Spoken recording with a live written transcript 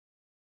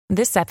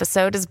This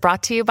episode is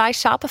brought to you by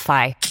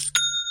Shopify.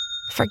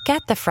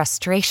 Forget the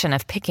frustration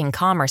of picking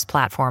commerce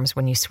platforms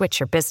when you switch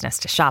your business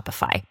to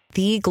Shopify,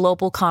 the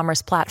global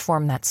commerce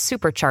platform that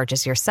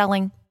supercharges your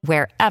selling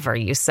wherever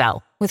you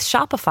sell. With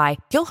Shopify,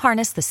 you'll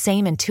harness the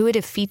same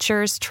intuitive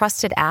features,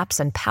 trusted apps,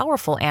 and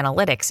powerful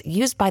analytics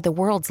used by the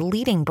world's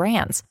leading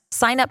brands.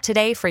 Sign up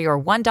today for your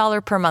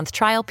 $1 per month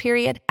trial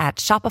period at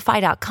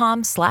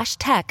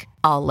shopify.com/tech,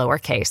 all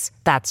lowercase.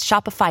 That's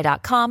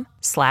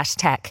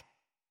shopify.com/tech.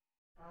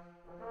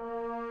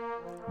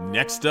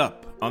 Next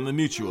up on the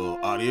Mutual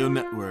Audio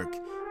Network,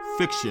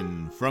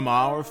 Fiction from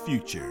Our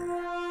Future.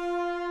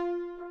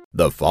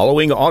 The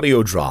following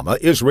audio drama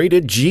is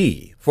rated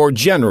G for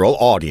general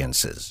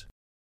audiences.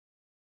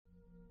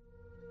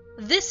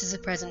 This is a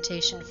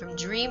presentation from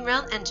Dream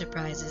Realm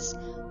Enterprises,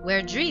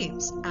 where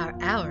dreams are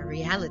our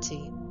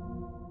reality.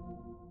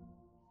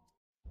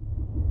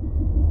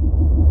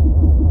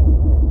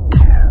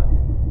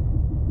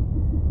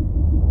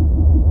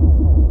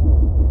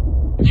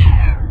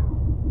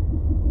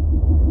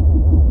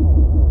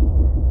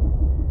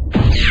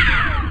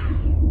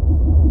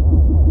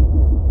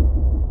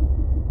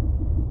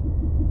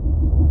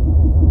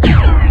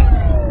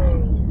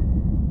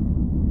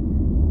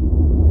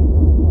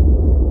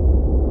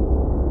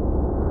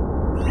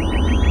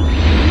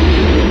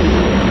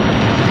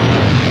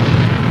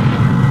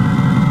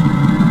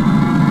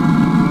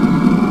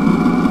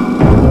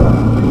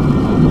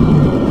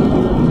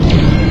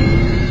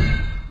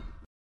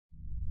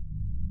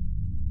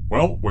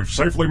 Well, we've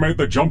safely made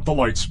the jump to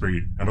light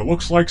speed, and it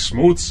looks like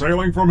smooth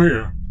sailing from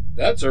here.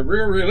 That's a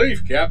real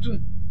relief,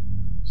 Captain.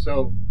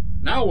 So,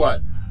 now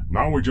what?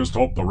 Now we just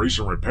hope the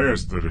recent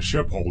repairs to the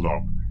ship hold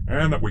up,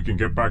 and that we can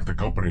get back to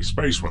company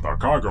space with our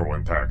cargo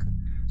intact.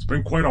 It's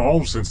been quite a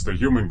haul since the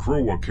human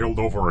crew were killed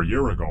over a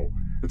year ago.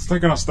 It's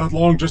taken us that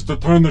long just to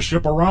turn the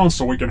ship around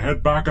so we can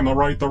head back in the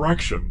right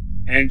direction.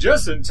 And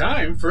just in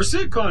time for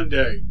SitCon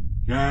Day.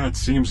 Yeah, it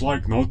seems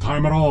like no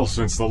time at all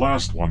since the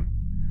last one.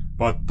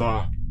 But,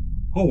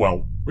 oh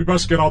well, we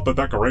best get out the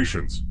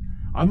decorations.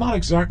 I'm not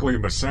exactly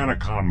in the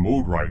SantaCon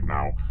mood right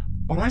now,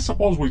 but I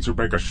suppose we should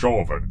make a show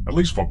of it, at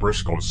least for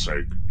Briscoe's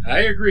sake. I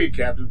agree,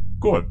 Captain.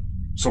 Good.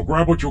 So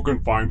grab what you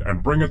can find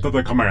and bring it to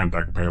the command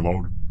deck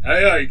payload.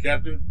 Aye, aye,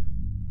 Captain.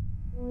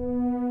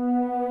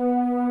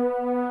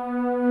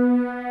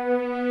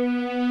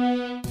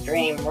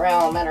 Dream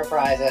Realm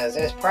Enterprises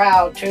is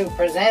proud to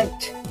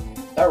present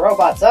the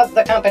robots of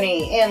the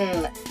company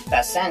in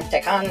the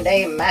SantaCon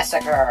Day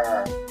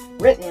Massacre,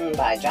 written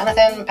by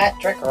Jonathan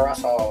Patrick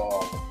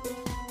Russell.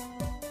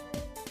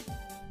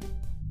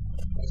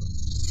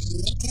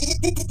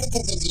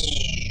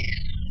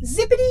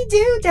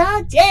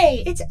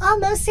 Zippity-doo-dah-day! It's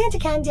almost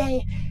SantaCon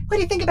Day. What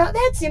do you think about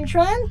that,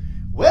 Zimtron?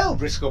 Well,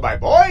 Briscoe, my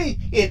boy,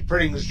 it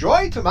brings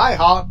joy to my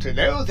heart to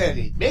know that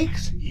it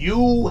makes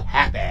you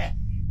happy.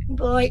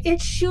 Boy,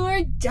 it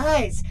sure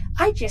does.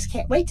 I just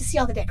can't wait to see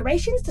all the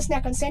decorations, to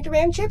snack on Santa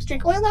Ram chips,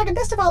 drink oil log, and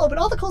best of all, open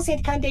all the cool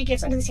SantaCon Day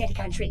gifts under the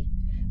SantaCon tree.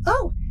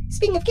 Oh,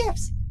 speaking of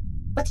gifts,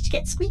 what did you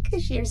get Squeak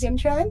this year,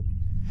 Zimtron?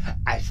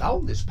 I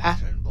found this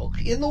pattern book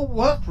in the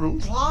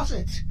workroom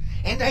closet,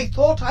 and I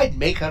thought I'd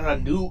make her a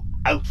new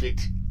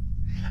outfit.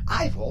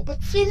 I've all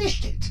but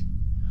finished it.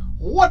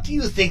 What do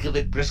you think of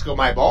it, Briscoe,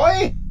 my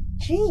boy?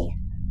 Gee,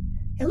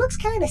 it looks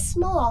kind of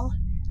small.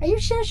 Are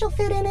you sure she'll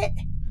fit in it?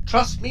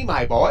 Trust me,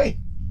 my boy.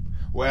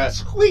 Where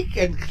Squeak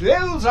and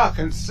clothes are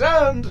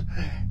concerned,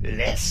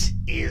 less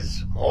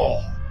is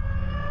more.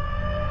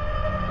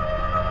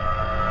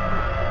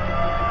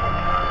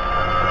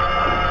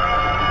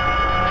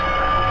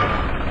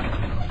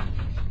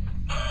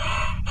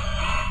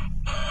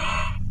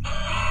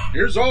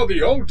 Here's all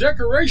the old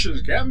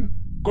decorations, Captain.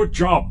 Good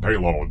job,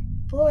 payload.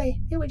 Boy,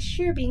 it would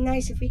sure be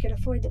nice if we could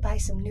afford to buy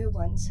some new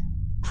ones.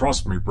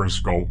 Trust me,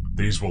 Briscoe,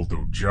 these will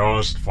do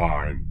just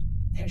fine.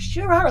 There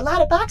sure are a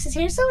lot of boxes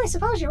here, so I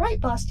suppose you're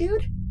right, boss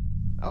dude.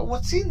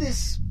 What's in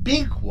this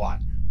big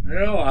one?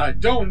 Well, I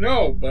don't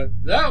know, but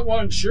that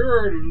one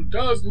sure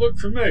does look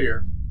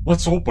familiar.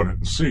 Let's open it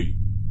and see.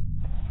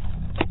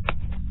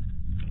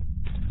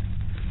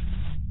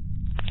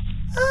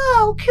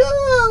 Oh,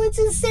 cool! It's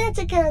a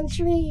SantaCon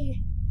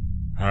tree.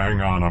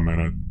 Hang on a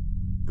minute.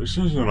 This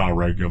isn't our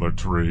regular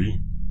tree.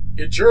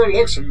 It sure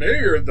looks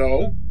familiar,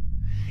 though.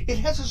 It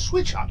has a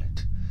switch on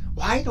it.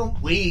 Why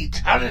don't we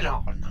turn it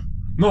on?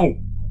 No!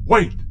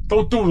 Wait!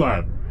 Don't do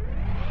that!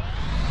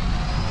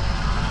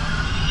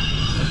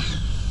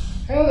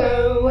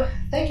 Hello.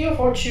 Thank you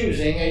for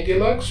choosing a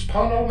deluxe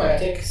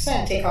Ponomatic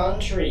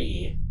SantaCon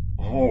tree.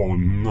 Oh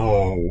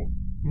no!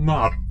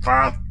 Not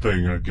that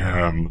thing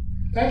again!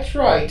 That's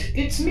right,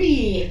 it's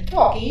me,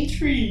 Talkie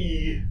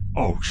Tree.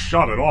 Oh,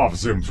 shut it off,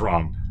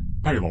 Zimtron!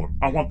 Payload,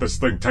 I want this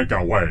thing taken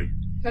away.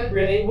 That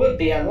really would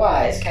be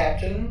unwise,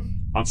 Captain.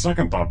 On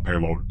second thought,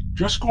 Payload,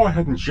 just go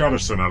ahead and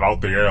jettison it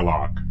out the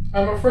airlock.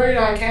 I'm afraid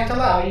I can't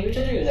allow you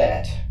to do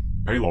that.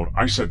 Payload,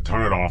 I said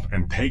turn it off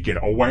and take it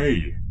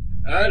away.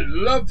 I'd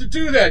love to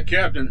do that,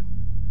 Captain.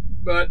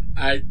 But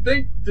I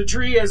think the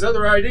tree has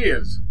other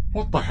ideas.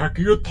 What the heck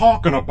are you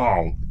talking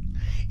about?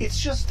 It's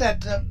just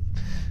that,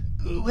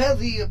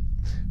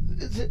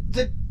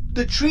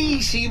 The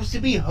tree seems to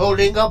be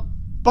holding a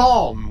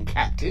bomb,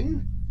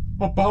 Captain.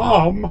 A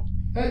bomb?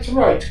 That's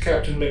right,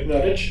 Captain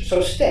McNuttich,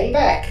 so stay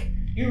back.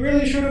 You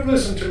really should have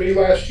listened to me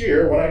last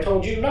year when I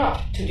told you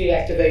not to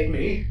deactivate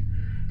me.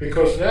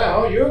 Because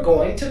now you're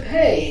going to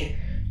pay.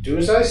 Do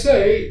as I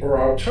say, or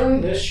I'll turn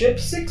this ship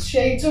 6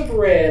 shades of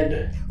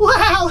red.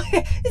 Wow!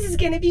 This is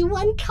gonna be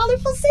one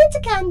colorful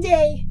SantaCon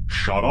day!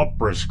 Shut up,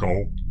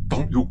 Briscoe.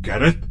 Don't you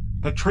get it?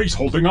 The tree's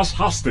holding us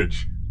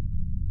hostage.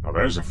 Now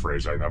there's a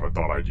phrase I never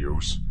thought I'd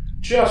use.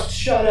 Just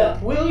shut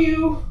up, will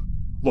you?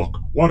 Look,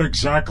 what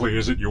exactly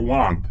is it you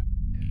want?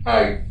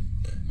 I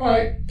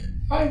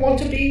want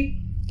to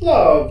be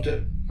loved.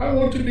 I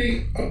want to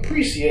be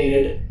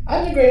appreciated.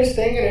 I'm the greatest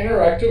thing in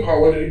interactive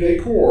holiday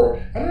decor,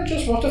 and I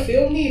just want to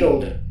feel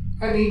needled.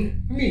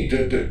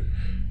 Needed.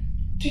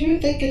 Do you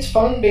think it's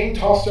fun being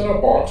tossed in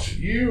a box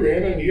year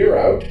in and year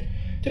out,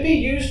 to be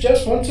used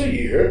just once a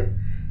year,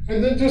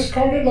 and then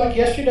discarded like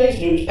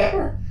yesterday's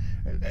newspaper?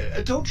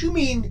 Don't you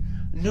mean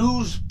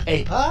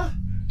newspaper?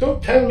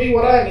 Don't tell me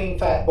what I mean,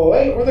 fat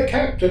boy, or the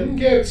captain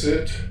gets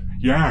it.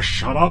 Yeah,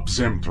 shut up,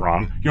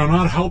 Zimtron. You're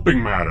not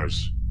helping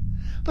matters.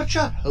 But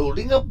you're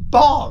holding a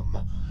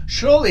bomb.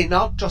 Surely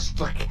not just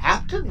the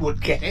captain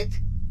would get it.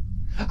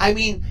 I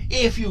mean,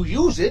 if you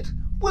use it,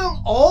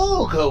 we'll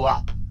all go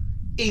up,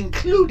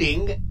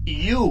 including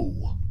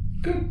you.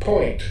 Good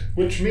point,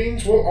 which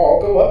means we'll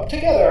all go up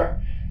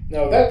together.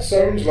 Now that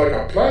sounds like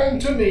a plan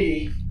to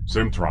me.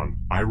 Zimtron,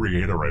 I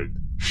reiterate,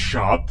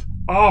 shut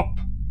up.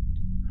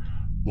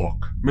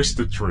 Look,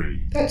 Mr.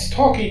 Tree. That's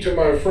talking to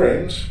my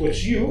friends,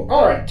 which you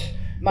aren't.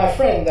 My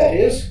friend, that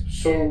is,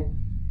 so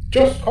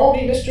just call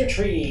me Mr.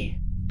 Tree.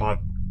 But,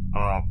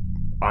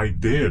 I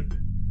did.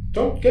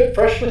 Don't get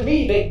fresh with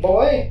me, big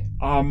boy.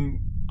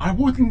 I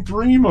wouldn't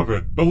dream of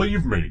it,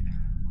 believe me.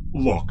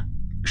 Look,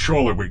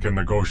 surely we can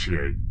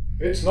negotiate.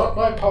 It's not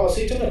my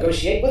policy to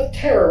negotiate with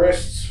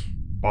terrorists.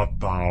 But,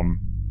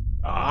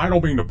 I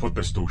don't mean to put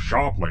this too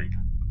sharply.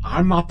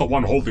 I'm not the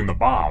one holding the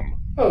bomb.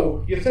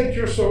 Oh, you think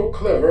you're so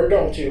clever,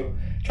 don't you?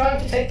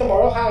 Trying to take the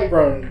moral high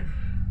ground.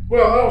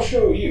 Well, I'll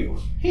show you.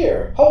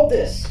 Here, hold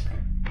this.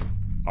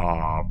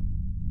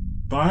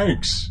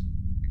 Thanks.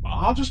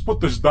 I'll just put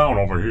this down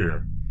over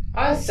here.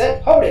 I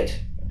said hold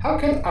it. How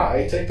can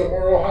I take the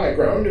moral high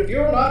ground if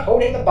you're not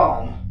holding the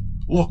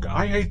bomb? Look,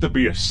 I hate to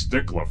be a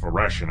stickler for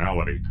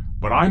rationality,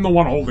 but I'm the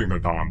one holding the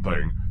darn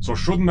thing, so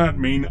shouldn't that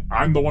mean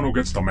I'm the one who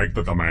gets to make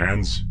the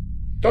demands?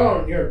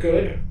 Darn, you're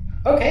good.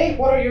 Okay,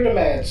 what are your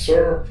demands,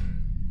 sir?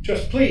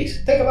 Just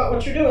please, think about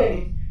what you're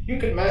doing. You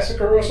could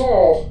massacre us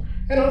all.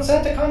 And on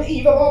SantaCon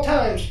Eve of all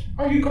times,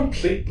 are you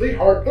completely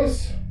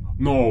heartless?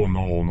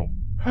 No.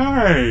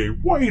 Hey,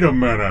 wait a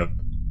minute.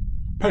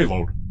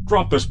 Payload,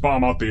 drop this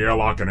bomb out the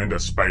airlock and into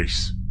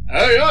space.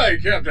 Aye, aye,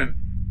 Captain.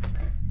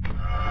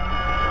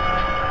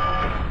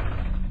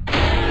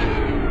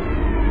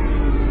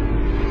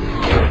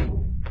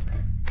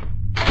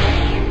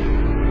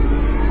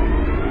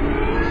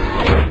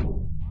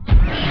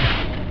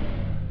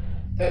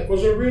 That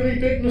was a really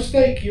big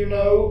mistake, you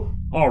know.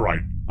 All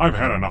right, I've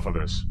had enough of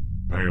this.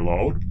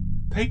 Payload,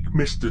 take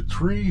Mr.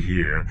 Tree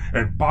here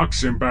and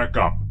box him back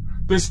up.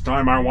 This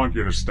time I want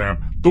you to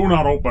stamp "Do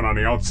not open" on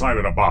the outside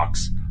of the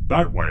box.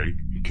 That way,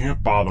 he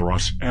can't bother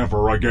us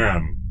ever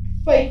again.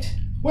 Wait.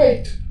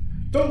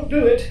 Don't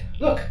do it.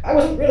 Look, I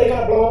wasn't really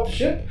gonna blow up the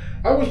ship.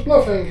 I was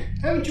bluffing.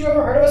 Haven't you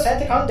ever heard of a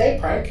SantaCon Day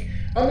prank?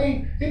 I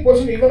mean, it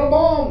wasn't even a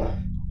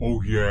bomb.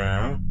 Oh,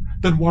 yeah?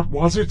 Then what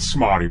was it,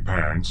 Smarty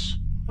Pants?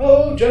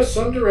 Oh, just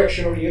some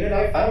directional unit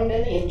I found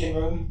in the engine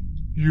room.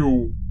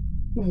 You...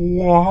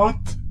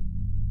 what?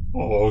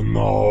 Oh,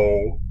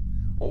 no.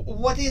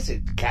 What is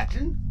it,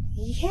 Captain?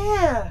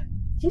 Yeah,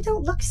 you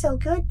don't look so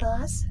good,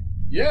 boss.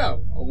 Yeah,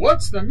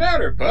 what's the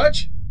matter,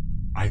 Putch?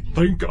 I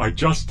think I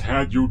just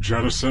had you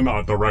jettison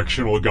our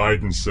directional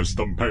guidance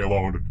system,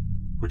 Payload.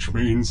 Which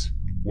means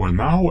we're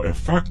now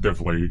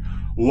effectively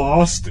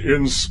lost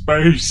in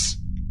space.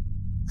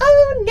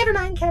 Oh, never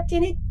mind,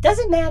 Captain. It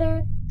doesn't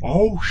matter.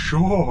 Oh,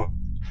 sure.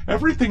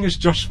 Everything is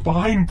just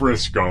fine,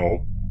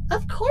 Briscoe.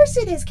 Of course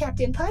it is,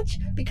 Captain Putch,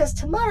 because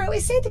tomorrow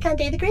is SantaCon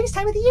Day, the greatest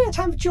time of the year, a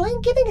time of joy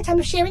and giving, a time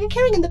of sharing and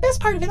caring, and the best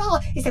part of it all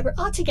is that we're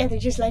all together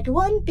just like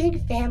one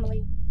big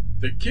family.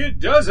 The kid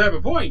does have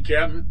a point,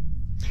 Captain.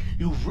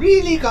 You've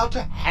really got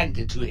to hand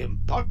it to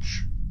him,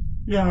 Putch.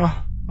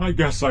 Yeah, I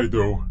guess I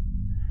do.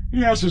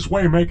 He has his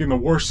way making the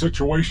worst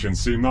situations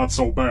seem not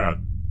so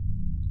bad.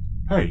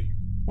 Hey,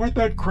 where'd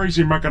that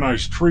crazy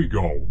mechanized tree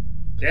go?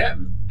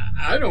 Captain,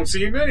 I don't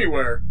see him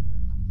anywhere.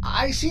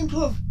 I seem to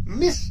have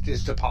missed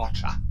his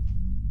departure.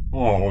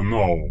 Oh,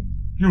 no.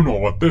 You know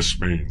what this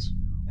means.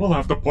 We'll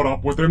have to put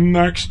up with him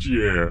next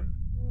year.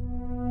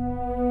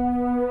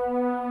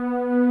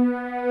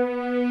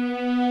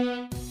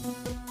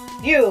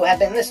 You have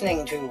been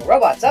listening to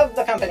Robots of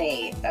the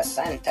Company, the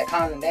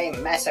SantaCon Day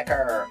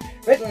Massacre,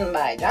 written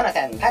by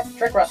Jonathan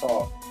Patrick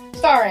Russell,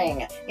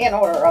 starring, in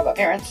order of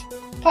appearance,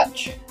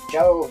 Putch,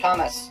 Joe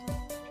Thomas,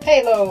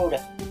 Payload,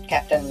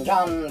 Captain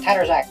John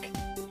Tatterzak,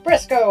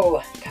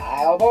 Briscoe,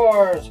 Kyle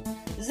Bors,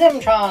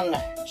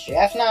 Zimtron,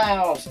 Jeff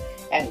Niles,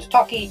 and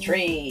Talkie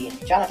Tree,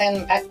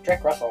 Jonathan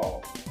Patrick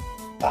Russell.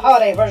 The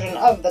holiday version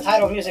of the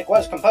title music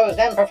was composed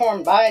and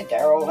performed by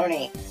Daryl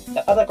Looney.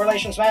 The public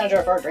relations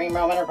manager for Dream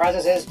Realm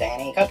Enterprises is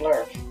Danny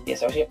Cutler. The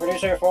associate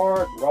producer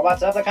for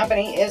Robots of the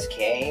Company is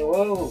Kay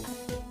Wu.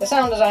 The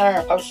sound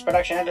designer,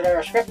 post-production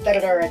editor, script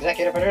editor,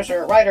 executive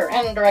producer, writer,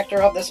 and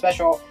director of this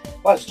special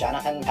was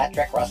Jonathan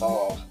Patrick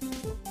Russell.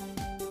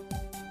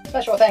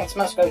 Special thanks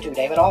must go to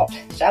David Alt,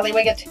 Sally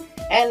Wiggett,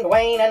 and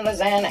Wayne and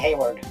Lizanne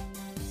Hayward.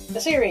 The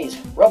series,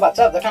 Robots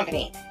of the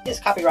Company, is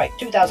copyright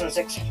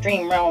 2006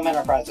 Dream Realm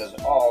Enterprises,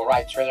 all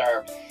rights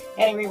reserved.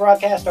 Any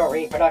rebroadcast or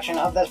reproduction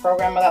of this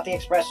program without the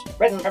express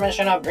written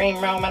permission of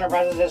Dream Realm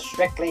Enterprises is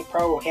strictly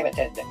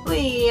prohibited.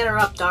 We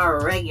interrupt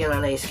our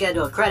regularly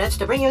scheduled credits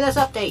to bring you this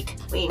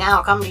update. We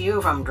now come to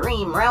you from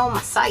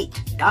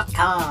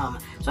DreamRealmSite.com,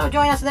 so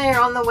join us there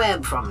on the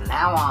web from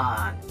now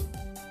on.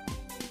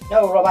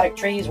 No robotic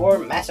trees were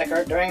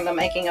massacred during the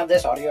making of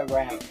this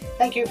audiogram.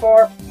 Thank you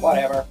for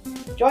whatever.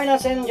 Join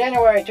us in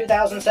January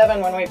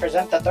 2007 when we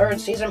present the third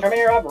season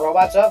premiere of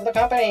Robots of the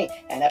Company,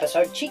 an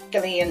episode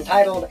cheekily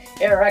entitled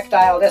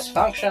Erectile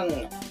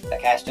Dysfunction. The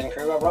cast and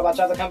crew of Robots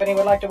of the Company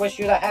would like to wish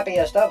you the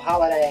happiest of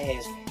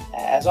holidays.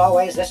 As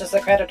always, this is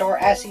the Creditor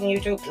asking you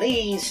to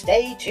please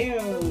stay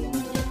tuned.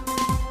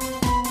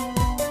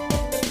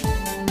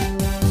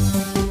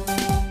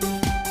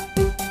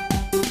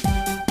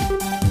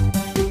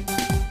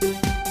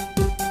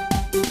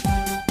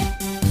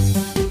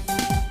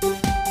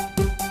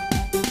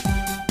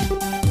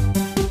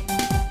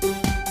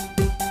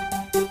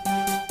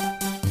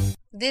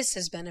 This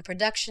has been a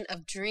production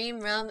of Dream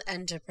Realm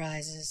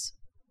Enterprises.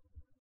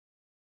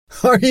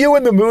 Are you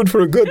in the mood for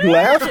a good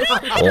laugh?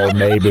 Or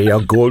maybe a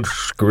good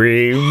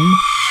scream?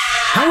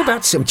 How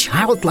about some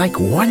childlike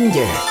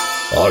wonder?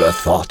 Or a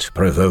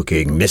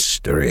thought-provoking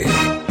mystery?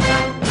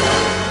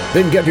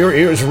 Then get your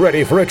ears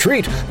ready for a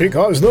treat,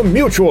 because the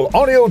Mutual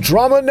Audio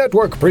Drama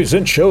Network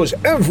presents shows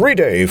every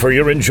day for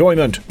your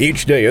enjoyment.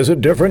 Each day is a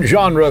different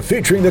genre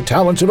featuring the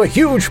talents of a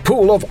huge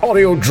pool of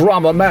audio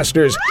drama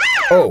masters.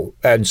 Oh,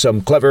 and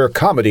some clever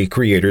comedy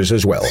creators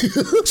as well.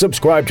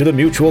 Subscribe to the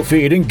Mutual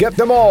feed and get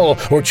them all,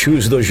 or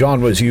choose the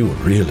genres you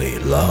really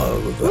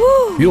love.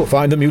 You'll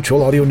find the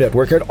Mutual Audio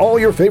Network at all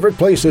your favorite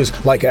places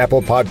like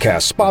Apple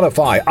Podcasts,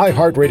 Spotify,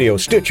 iHeartRadio,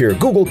 Stitcher,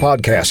 Google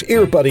Podcasts,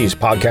 Earbuddies,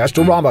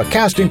 Podcastorama,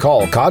 Casting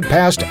Call,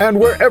 Codcast, and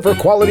wherever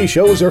quality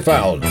shows are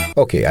found.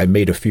 Okay, I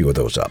made a few of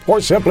those up.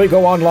 Or simply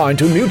go online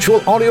to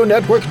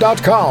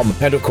MutualAudioNetwork.com.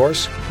 And of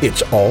course,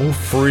 it's all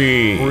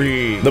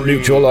free. The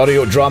Mutual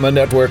Audio Drama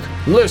Network.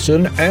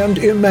 Listen and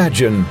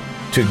imagine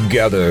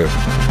together.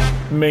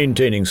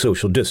 Maintaining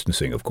social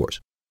distancing, of course.